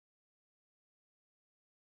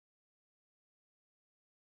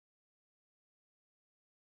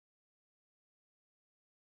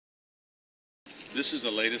This is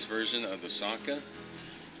the latest version of the SAKA.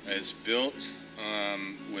 It's built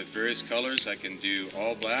with various colors. I can do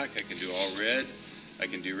all black, I can do all red, I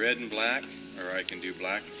can do red and black, or I can do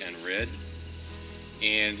black and red.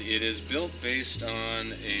 And it is built based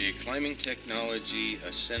on a climbing technology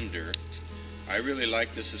ascender. I really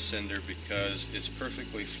like this ascender because it's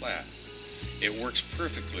perfectly flat. It works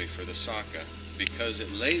perfectly for the SAKA. Because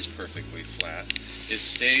it lays perfectly flat, it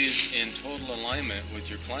stays in total alignment with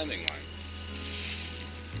your climbing line.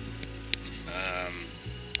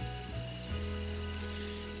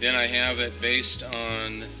 Then I have it based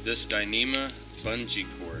on this Dyneema bungee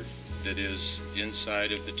cord that is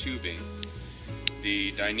inside of the tubing.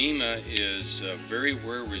 The Dyneema is very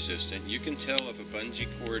wear resistant. You can tell if a bungee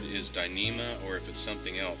cord is Dyneema or if it's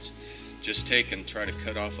something else. Just take and try to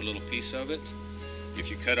cut off a little piece of it. If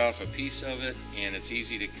you cut off a piece of it and it's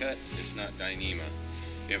easy to cut, it's not Dyneema.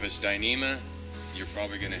 If it's Dyneema, you're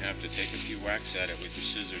probably going to have to take a few whacks at it with your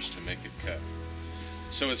scissors to make it cut.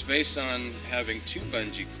 So it's based on having two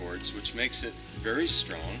bungee cords, which makes it very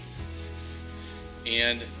strong.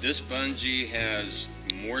 And this bungee has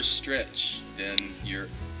more stretch than your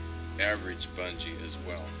average bungee as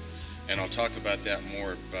well. And I'll talk about that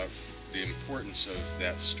more, about the importance of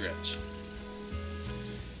that stretch.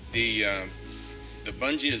 The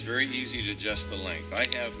bungee is very easy to adjust the length. I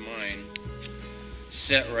have mine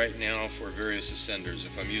set right now for various ascenders.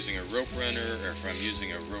 If I'm using a rope runner, or if I'm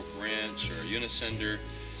using a rope wrench or a uniscender,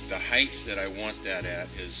 the height that I want that at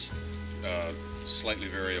is slightly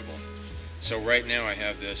variable. So right now I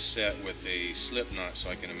have this set with a slip knot so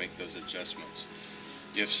I can make those adjustments.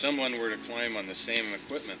 If someone were to climb on the same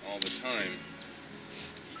equipment all the time,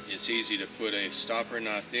 it's easy to put a stopper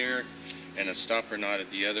knot there and a stopper knot at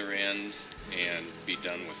the other end and be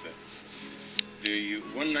done with it. The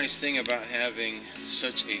one nice thing about having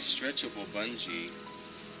such a stretchable bungee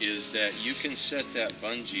is that you can set that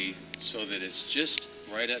bungee so that it's just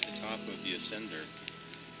right at the top of the ascender.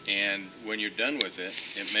 And when you're done with it,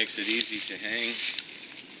 it makes it easy to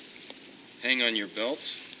hang on your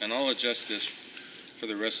belt. And I'll adjust this for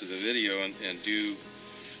the rest of the video and do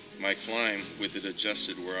my climb with it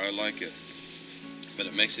adjusted where I like it. But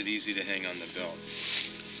it makes it easy to hang on the belt.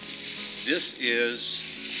 This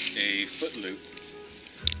is a foot loop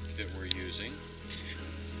that we're using.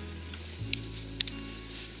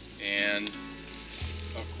 And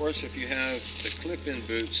of course, if you have the clip-in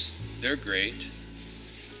boots, they're great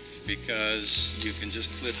because you can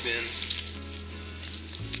just clip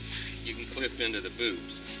into the boot.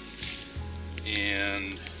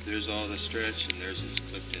 And there's all the stretch, and there's it's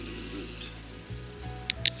clipped into the boot.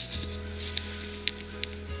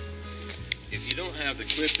 If you don't have the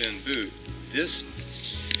clip-in boot, this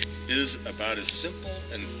is about as simple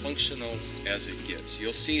and functional as it gets.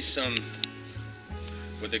 You'll see some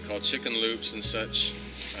what they call chicken loops and such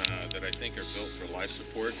that I think are built for life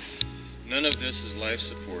support. None of this is life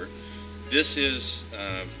support. This is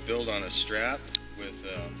built on a strap with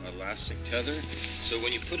an elastic tether. So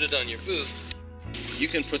when you put it on your boot, you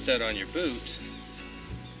can put that on your boot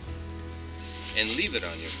and leave it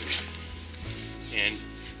on your boot. And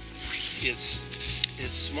it's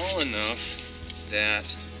small enough that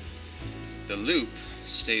the loop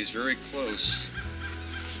stays very close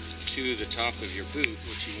to the top of your boot,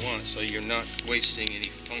 which you want, so you're not wasting any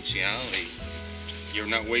functionality. You're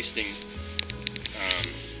not wasting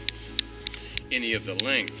any of the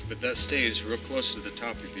length, but that stays real close to the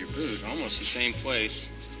top of your boot, almost the same place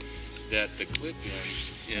that the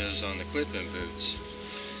clip-in is on the clip-in boots.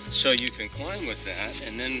 So you can climb with that,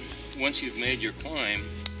 and then once you've made your climb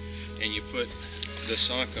and you put the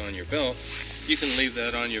SAKA on your belt, you can leave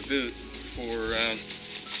that on your boot for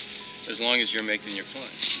as long as you're making your climb.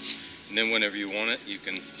 And then whenever you want it, you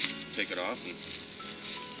can take it off.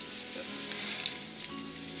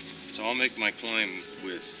 So I'll make my climb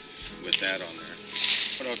with that on there.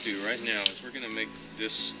 What I'll do right now is we're going to make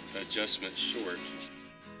this adjustment short.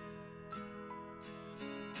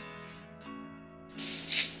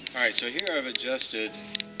 Alright, so here I've adjusted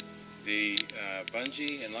the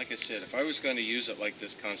bungee, and like I said, if I was going to use it like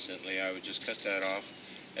this constantly, I would just cut that off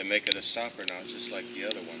and make it a stopper knot just like the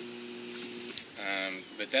other one.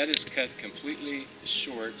 But that is cut completely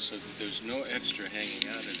short so that there's no extra hanging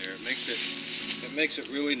out of there. It makes it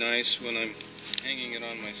really nice when I'm hanging it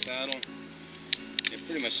on my saddle. It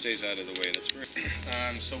pretty much stays out of the way. That's very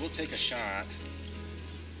so we'll take a shot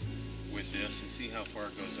with this and see how far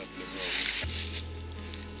it goes up the rope.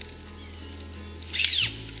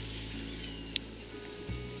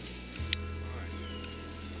 Alright.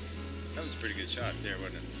 That was a pretty good shot there,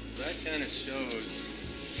 wasn't it? That kind of shows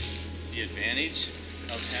the advantage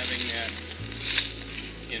of having that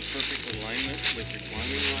in perfect alignment with your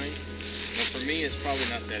climbing line. Now for me, it's probably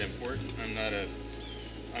not that important.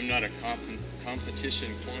 I'm not a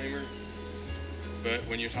competition climber, but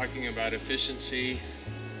when you're talking about efficiency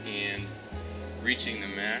and reaching the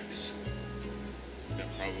max, that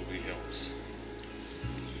probably helps.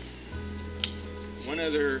 One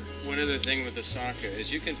other thing with the SAKA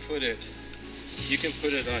is you can put it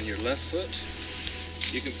on your left foot,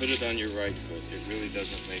 you can put it on your right foot. It really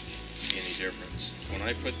doesn't make any difference. When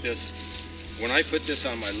I put this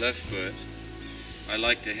on my left foot, I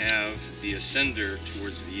like to have the ascender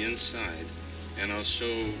towards the inside, and I'll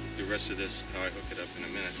show the rest of this how I hook it up in a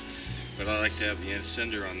minute. But I like to have the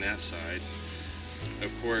ascender on that side.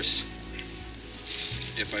 Of course,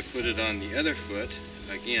 if I put it on the other foot,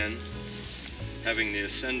 again, having the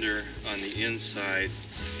ascender on the inside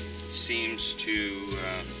seems to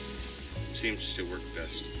work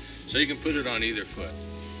best. So you can put it on either foot.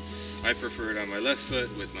 I prefer it on my left foot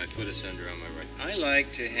with my foot ascender on my right. I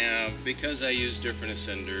like to have, because I use different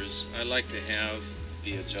ascenders, I like to have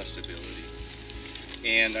the adjustability.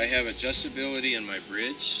 And I have adjustability in my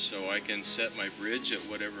bridge, so I can set my bridge at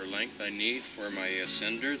whatever length I need for my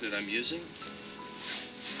ascender that I'm using.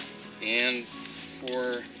 And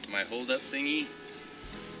for my hold-up thingy,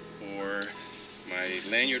 or my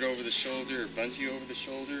lanyard over the shoulder, or bungee over the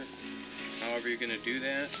shoulder, however you're going to do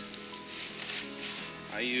that,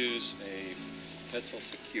 I use a Petzl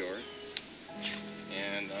Secure,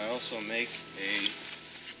 and I also make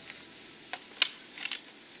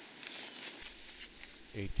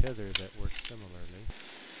a tether that works similarly.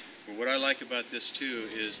 But what I like about this too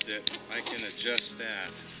is that I can adjust that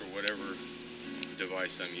for whatever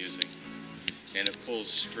device I'm using, and it pulls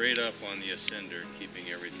straight up on the ascender, keeping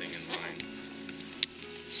everything in line.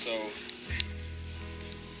 So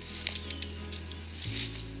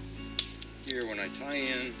here, when I tie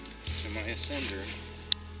in to my ascender,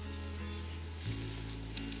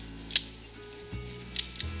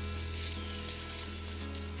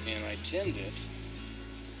 and I tend it,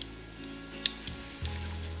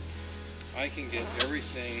 I can get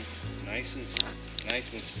everything nice and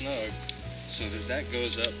snug, so that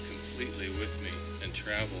goes up completely with me and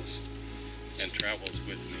travels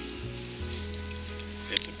with me.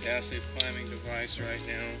 It's a passive climbing device right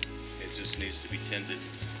now. It just needs to be tended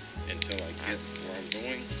until I get where I'm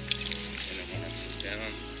going, and then when I sit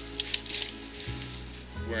down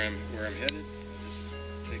where I'm headed, I just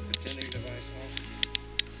take the tending device off,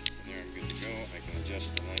 and there I'm good to go. I can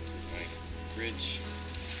adjust the length of my bridge.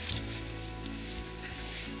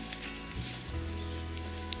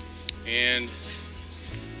 And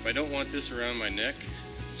if I don't want this around my neck,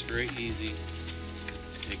 it's very easy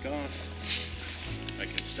to take off. I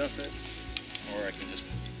can stuff it, or I can just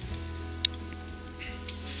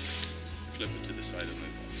flip it to the side of my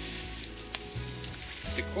belt.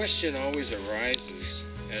 The question always arises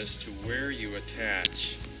as to where you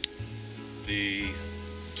attach the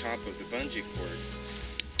top of the bungee cord.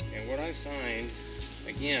 And what I find,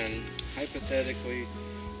 again, hypothetically,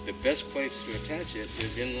 the best place to attach it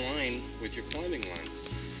is in line with your climbing line.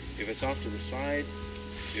 If it's off to the side,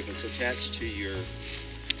 if it's attached to your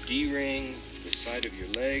D-ring, the side of your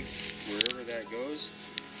leg, wherever that goes,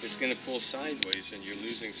 it's going to pull sideways and you're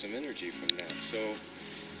losing some energy from that. So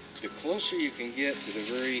the closer you can get to the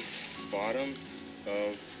very bottom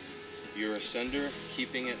of your ascender,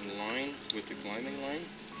 keeping it in line with the climbing line,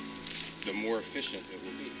 the more efficient it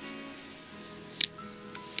will be.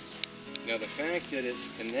 Now the fact that it's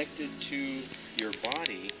connected to your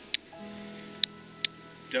body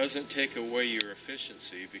doesn't take away your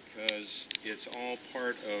efficiency, because it's all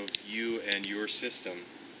part of you and your system.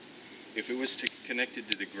 If it was connected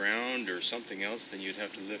to the ground or something else, then you'd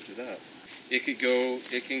have to lift it up. It can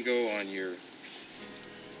go on your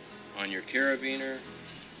carabiner.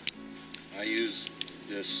 I use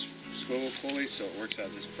this swivel pulley, so it works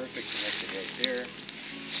out just perfect, connected right there.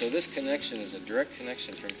 So this connection is a direct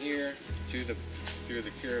connection from here to through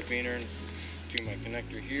the carabiner to my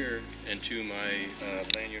connector here and to my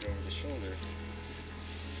lanyard over the shoulder,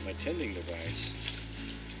 my tending device.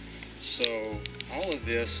 So all of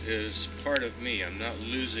this is part of me. I'm not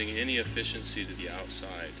losing any efficiency to the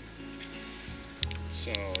outside.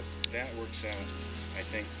 So that works out, I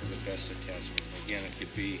think, for the best attachment. Again,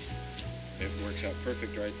 it works out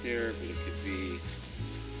perfect right there, but it could be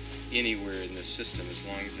anywhere in this system as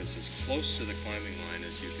long as it's as close to the climbing line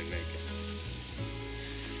as you can make it.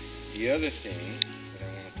 The other thing that I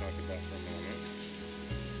want to talk about for a moment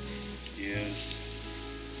is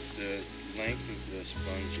the length of this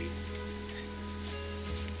bungee.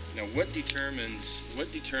 Now, what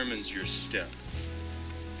determines your step?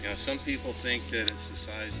 Now, some people think that it's the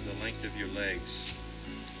size, the length of your legs.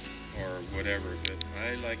 or whatever, but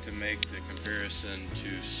I like to make the comparison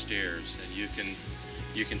to stairs. And you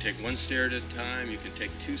can take one stair at a time, you can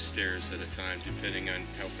take two stairs at a time, depending on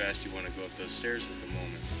how fast you want to go up those stairs at the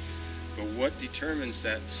moment. But what determines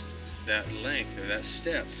that length, or that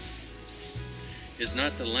step, is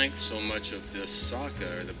not the length so much of the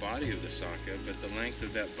SAKA, or the body of the SAKA, but the length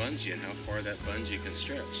of that bungee and how far that bungee can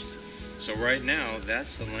stretch. So right now,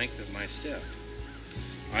 that's the length of my step.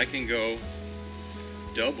 I can go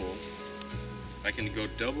double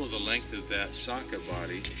the length of that SAKA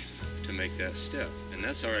body to make that step. And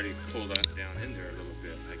that's already pulled down in there a little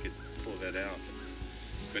bit. I could pull that out.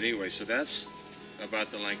 But anyway, so that's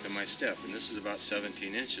about the length of my step, and this is about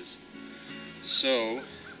 17 inches. So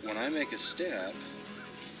when I make a step,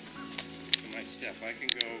 I can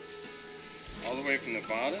go all the way from the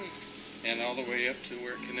bottom and all the way up to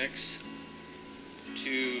where it connects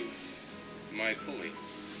to my pulley.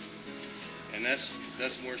 And that's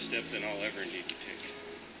more step than I'll ever need to take.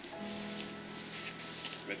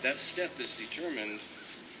 But that step is determined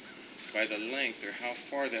by the length, or how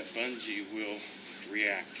far that bungee will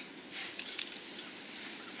react.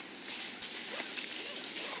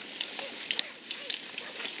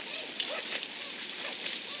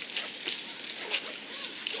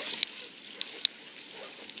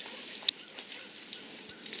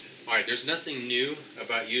 Alright, there's nothing new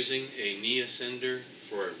about using a knee ascender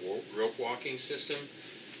for a rope walking system.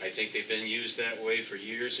 I think they've been used that way for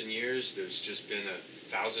years and years. There's just been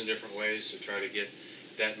 1,000 different ways to try to get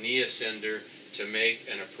that knee ascender to make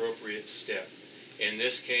an appropriate step. In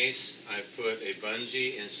this case, I put a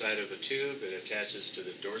bungee inside of a tube. It attaches to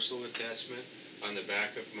the dorsal attachment on the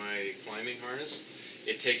back of my climbing harness.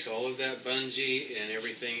 It takes all of that bungee and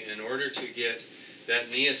everything in order to get that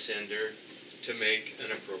knee ascender to make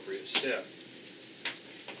an appropriate step.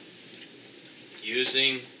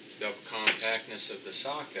 Using the compactness of the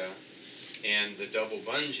SAKA and the double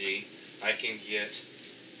bungee, I can get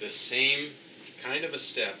the same kind of a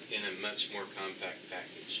step in a much more compact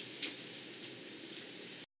package.